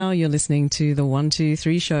You're listening to the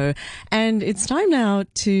 123 show, and it's time now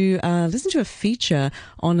to listen to a feature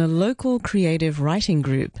on a local creative writing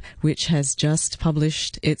group which has just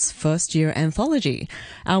published its first year anthology.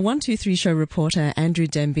 Our 123 show reporter Andrew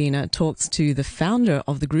Dembina talks to the founder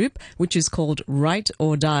of the group, which is called Write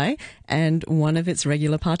or Die, and one of its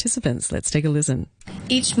regular participants. Let's take a listen.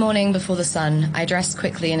 Each morning before the sun, I dress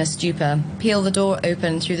quickly in a stupor, peel the door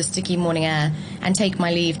open through the sticky morning air, and take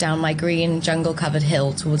my leave down my green, jungle-covered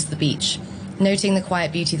hill towards the beach, noting the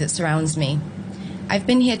quiet beauty that surrounds me. I've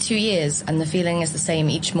been here 2 years, and the feeling is the same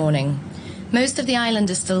each morning. Most of the island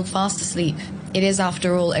is still fast asleep. It is,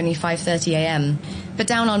 after all, only 5:30 a.m. But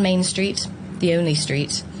down on Main Street, the only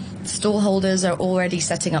street, stallholders are already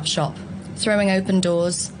setting up shop, throwing open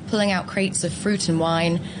doors, pulling out crates of fruit and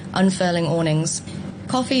wine, unfurling awnings.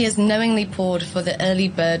 Coffee is knowingly poured for the early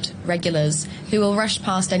bird regulars who will rush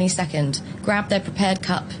past any second, grab their prepared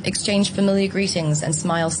cup, exchange familiar greetings, and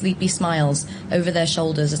smile sleepy smiles over their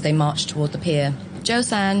shoulders as they march toward the pier.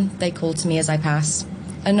 "Joe-san," they call to me as I pass.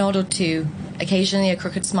 A nod or two, occasionally a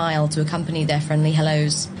crooked smile to accompany their friendly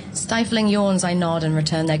hellos. Stifling yawns, I nod and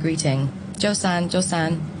return their greeting. "Joe-san,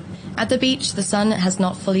 Joe-san." At the beach, the sun has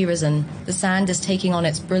not fully risen. The sand is taking on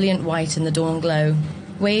its brilliant white in the dawn glow.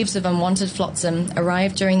 Waves of unwanted flotsam,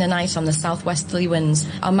 arrived during the night on the southwesterly winds,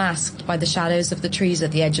 are masked by the shadows of the trees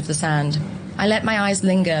at the edge of the sand. I let my eyes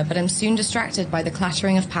linger, but am soon distracted by the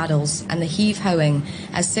clattering of paddles and the heave-hoing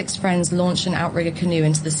as 6 friends launch an outrigger canoe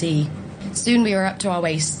into the sea. Soon we are up to our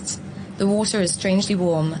waists. The water is strangely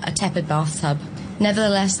warm, a tepid bathtub.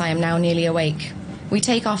 Nevertheless, I am now nearly awake. We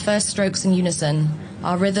take our first strokes in unison,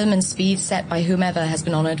 our rhythm and speed set by whomever has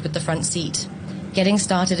been honored with the front seat. Getting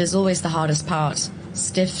started is always the hardest part.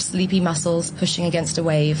 Stiff, sleepy muscles pushing against a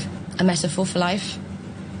wave. A metaphor for life?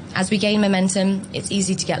 As we gain momentum, it's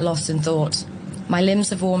easy to get lost in thought. My limbs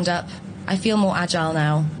have warmed up. I feel more agile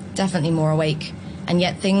now, definitely more awake. And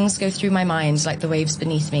yet things go through my mind like the waves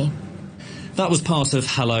beneath me. That was part of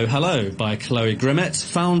Hello, Hello by Chloe Grimmett,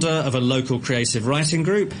 founder of a local creative writing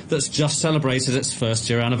group that's just celebrated its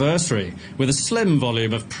first-year anniversary, with a slim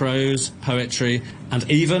volume of prose, poetry, and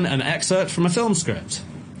even an excerpt from a film script.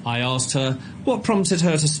 I asked her what prompted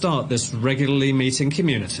her to start this regularly meeting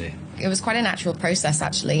community. It was quite a natural process,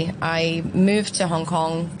 actually. I moved to Hong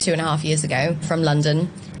Kong 2.5 years ago from London.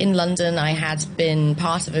 In London, I had been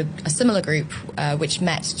part of a similar group which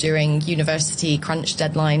met during university crunch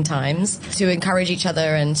deadline times to encourage each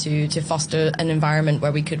other and to foster an environment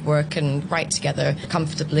where we could work and write together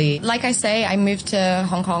comfortably. Like I say, I moved to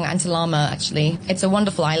Hong Kong and to Lama, actually. It's a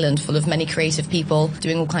wonderful island full of many creative people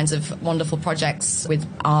doing all kinds of wonderful projects with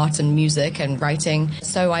art and music and writing.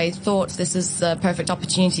 So I thought this is the perfect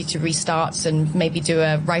opportunity to restart and maybe do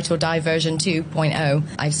a Write or Die version 2.0.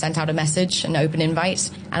 I sent out a message, an open invite,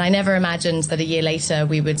 and I never imagined that a year later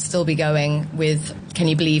we would still be going with, can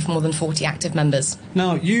you believe, more than 40 active members.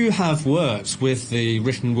 Now, you have worked with the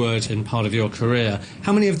written word in part of your career.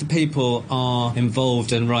 How many of the people are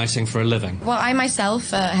involved in writing for a living? Well, I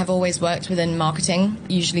myself have always worked within marketing,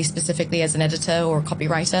 usually specifically as an editor or a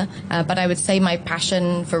copywriter, but I would say my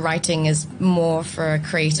passion for writing is more for a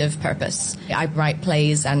creative purpose. I write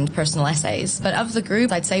plays and personal essays, but of the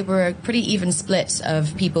group, I'd say we're a pretty even split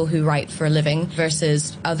of people who write for a living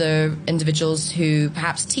versus other individuals who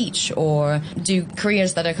perhaps teach or do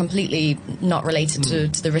careers that are completely not related to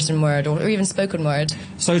the written word or even spoken word.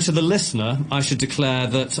 So to the listener, I should declare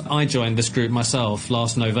that I joined this group myself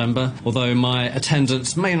last November, although my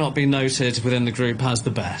attendance may not be noted within the group as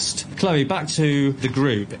the best. Chloe, back to the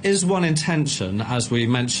group. Is one intention, as we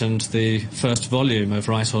mentioned the first volume of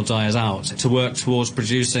Write or Die is out, to work towards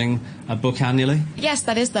producing a book annually? Yes,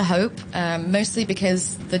 that is the hope, mostly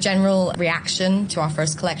because the general reaction to our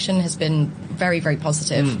first collection has been very, very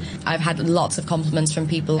positive. I've had lots of compliments from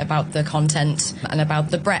people about the content and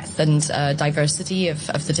about the breadth and diversity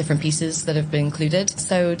of the different pieces that have been included.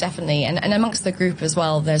 So definitely, and amongst the group as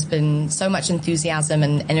well, there's been so much enthusiasm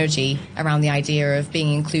and energy around the idea of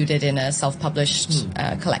being included in a self-published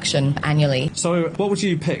collection annually. So what would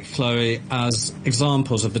you pick, Chloe, as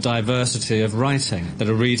examples of the diversity of writing that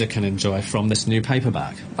a reader can enjoy from this new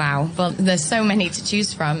paperback? Wow, well, there's so many to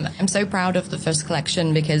choose from. I'm so proud of the first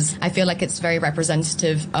collection because I feel like it's very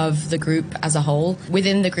representative of the group as a whole.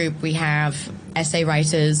 Within the group, we have essay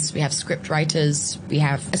writers, we have script writers, we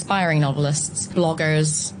have aspiring novelists,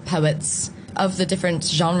 bloggers, poets, Of the different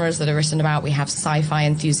genres that are written about, we have sci-fi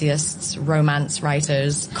enthusiasts, romance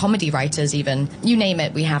writers, comedy writers even. You name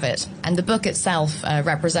it, we have it. And the book itself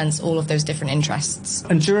represents all of those different interests.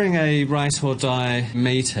 And during a Write or Die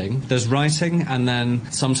meeting, there's writing and then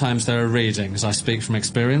sometimes there are readings. I speak from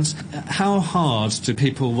experience. How hard do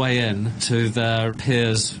people weigh in to their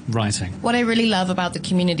peers' writing? What I really love about the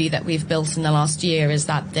community that we've built in the last year is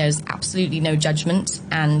that there's absolutely no judgment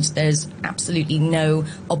and there's absolutely no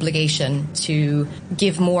obligation to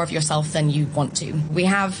give more of yourself than you want to. We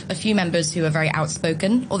have a few members who are very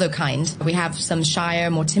outspoken, although kind. We have some shyer,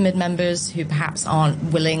 more timid members who perhaps aren't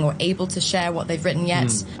willing or able to share what they've written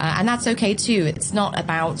yet. And that's okay too. It's not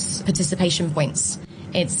about participation points.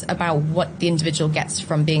 It's about what the individual gets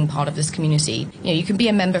from being part of this community. You can be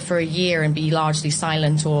a member for a year and be largely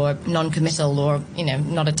silent or non-committal or,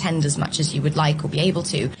 not attend as much as you would like or be able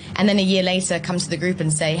to. And then a year later come to the group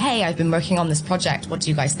and say, hey, I've been working on this project. What do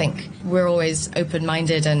you guys think? We're always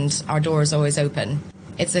open-minded and our door is always open.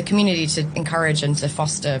 It's a community to encourage and to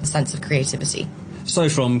foster a sense of creativity. So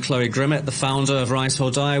from Chloe Grimmett, the founder of Write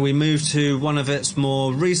or Die, we move to one of its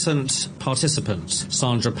more recent participants,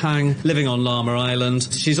 Sandra Pang, living on Llama Island.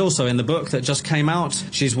 She's also in the book that just came out.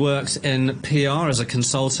 She's worked in PR as a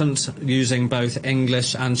consultant using both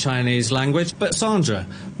English and Chinese language. But Sandra,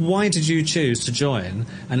 why did you choose to join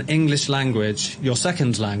an English language, your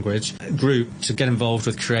second language, group to get involved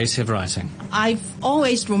with creative writing? I've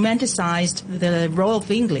always romanticized the role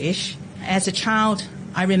of English. As a child,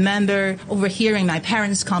 I remember overhearing my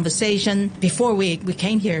parents' conversation before we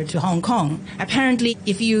came here to Hong Kong. Apparently,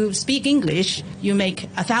 if you speak English, you make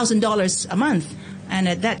 $1,000 a month. And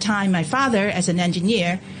at that time, my father, as an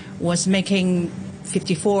engineer, was making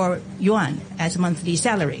 54 yuan as a monthly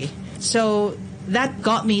salary. So that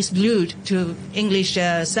got me glued to English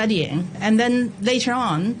studying. And then later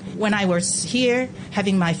on, when I was here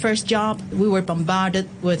having my first job, we were bombarded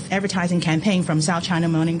with advertising campaign from South China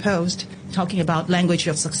Morning Post talking about language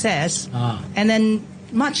of success. And then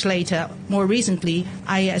much later, more recently,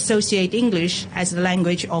 I associate English as a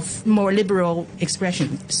language of more liberal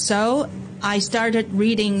expression. So I started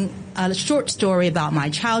reading a short story about my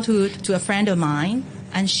childhood to a friend of mine,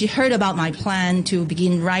 and she heard about my plan to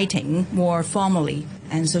begin writing more formally.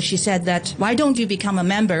 And so she said that, why don't you become a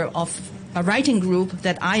member of a writing group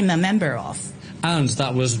that I'm a member of? And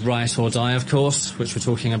that was Write or Die, of course, which we're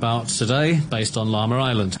talking about today, based on Llama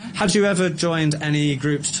Island. Had you ever joined any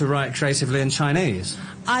groups to write creatively in Chinese?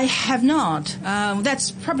 I have not.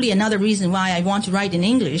 That's probably another reason why I want to write in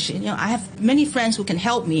English. I have many friends who can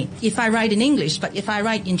help me if I write in English, but if I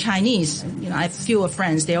write in Chinese, I have fewer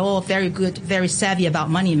friends. They're all very good, very savvy about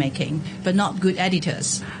money making, but not good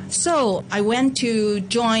editors. So I went to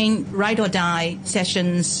join Write or Die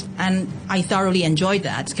sessions, and I thoroughly enjoyed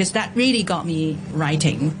that because that really got me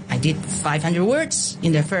writing. I did 500 words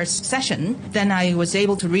in the first session. Then I was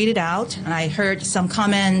able to read it out, and I heard some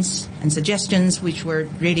comments and suggestions which were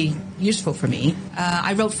really useful for me.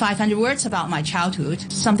 I wrote 500 words about my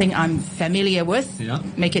childhood, something I'm familiar with,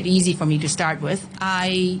 make it easy for me to start with.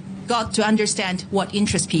 I got to understand what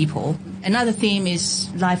interests people. Another theme is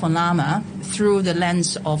life on Llama through the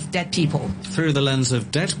lens of dead people. Through the lens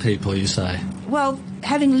of dead people, you say? Well,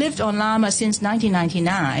 having lived on Llama since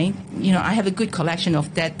 1999, I have a good collection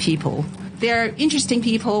of dead people. They're interesting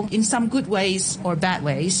people in some good ways or bad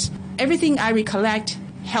ways. Everything I recollect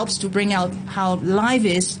helps to bring out how life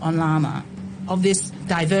is on Llama, of this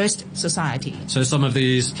diverse society. So some of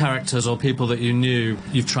these characters or people that you knew,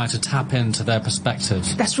 you've tried to tap into their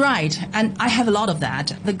perspectives. That's right, and I have a lot of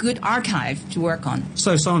that, the good archive to work on.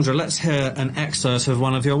 So Sandra, let's hear an excerpt of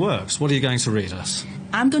one of your works. What are you going to read us?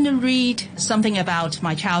 I'm going to read something about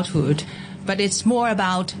my childhood, but it's more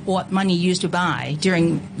about what money used to buy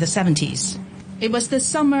during the 70s. It was the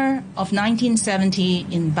summer of 1970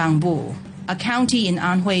 in Bangbu, a county in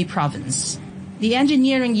Anhui province. The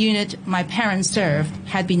engineering unit my parents served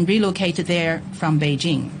had been relocated there from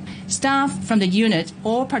Beijing. Staff from the unit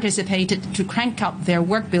all participated to crank up their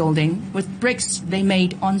work building with bricks they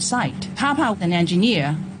made on site. Papa, an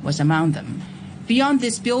engineer, was among them. Beyond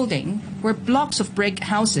this building were blocks of brick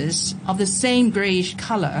houses of the same grayish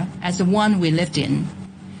color as the one we lived in.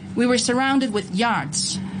 We were surrounded with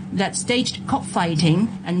yards that staged cockfighting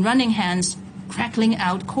and running hands crackling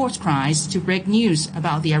out coarse cries to break news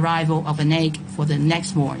about the arrival of an egg for the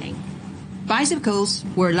next morning. Bicycles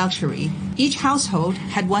were luxury. Each household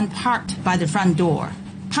had one parked by the front door.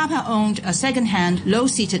 Papa owned a second-hand,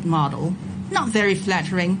 low-seated model, not very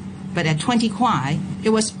flattering, but at 20 kwai,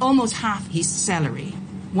 it was almost half his salary.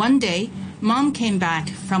 One day, Mom came back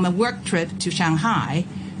from a work trip to Shanghai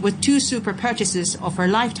with 2 super purchases of her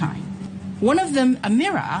lifetime. One of them, a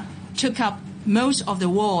mirror, took up most of the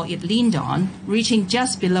wall it leaned on, reaching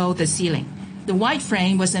just below the ceiling. The white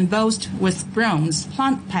frame was embossed with bronze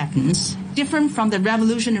plant patterns, different from the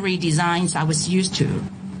revolutionary designs I was used to.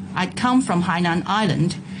 I'd come from Hainan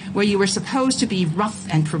Island, where you were supposed to be rough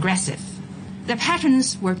and progressive. The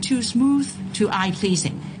patterns were too smooth, too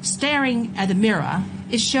eye-pleasing. Staring at the mirror,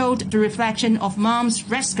 it showed the reflection of Mom's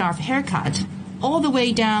red scarf haircut, all the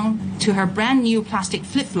way down to her brand-new plastic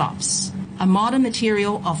flip-flops, a modern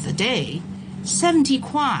material of the day. 70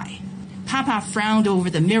 kwai. Papa frowned over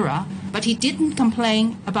the mirror, but he didn't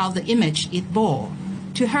complain about the image it bore.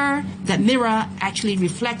 To her, that mirror actually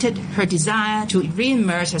reflected her desire to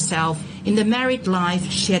re-immerse herself in the married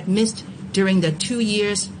life she had missed during the 2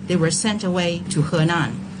 years they were sent away to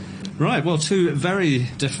Henan. Right, well, two very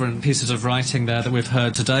different pieces of writing there that we've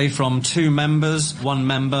heard today from two members, one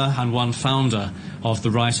member and one founder of the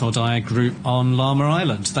Write or Die group on Llama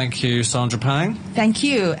Island. Thank you, Sandra Pang. Thank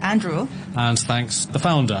you, Andrew. And thanks, the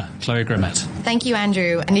founder, Chloe Grimmett. Thank you,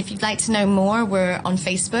 Andrew. And if you'd like to know more, we're on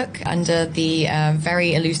Facebook under the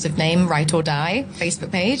very elusive name Write or Die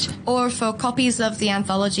Facebook page. Or for copies of the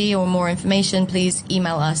anthology or more information, please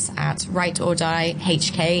email us at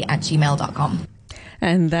writeordiehk@gmail.com.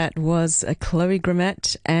 And that was Chloe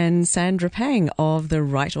Grimmett and Sandra Pang of the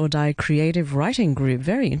Write or Die Creative Writing Group.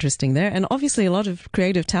 Very interesting there. And obviously a lot of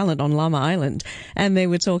creative talent on Llama Island. And they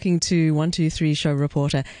were talking to 123 show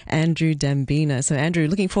reporter Andrew Dembina. So Andrew,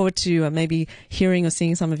 looking forward to maybe hearing or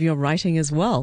seeing some of your writing as well.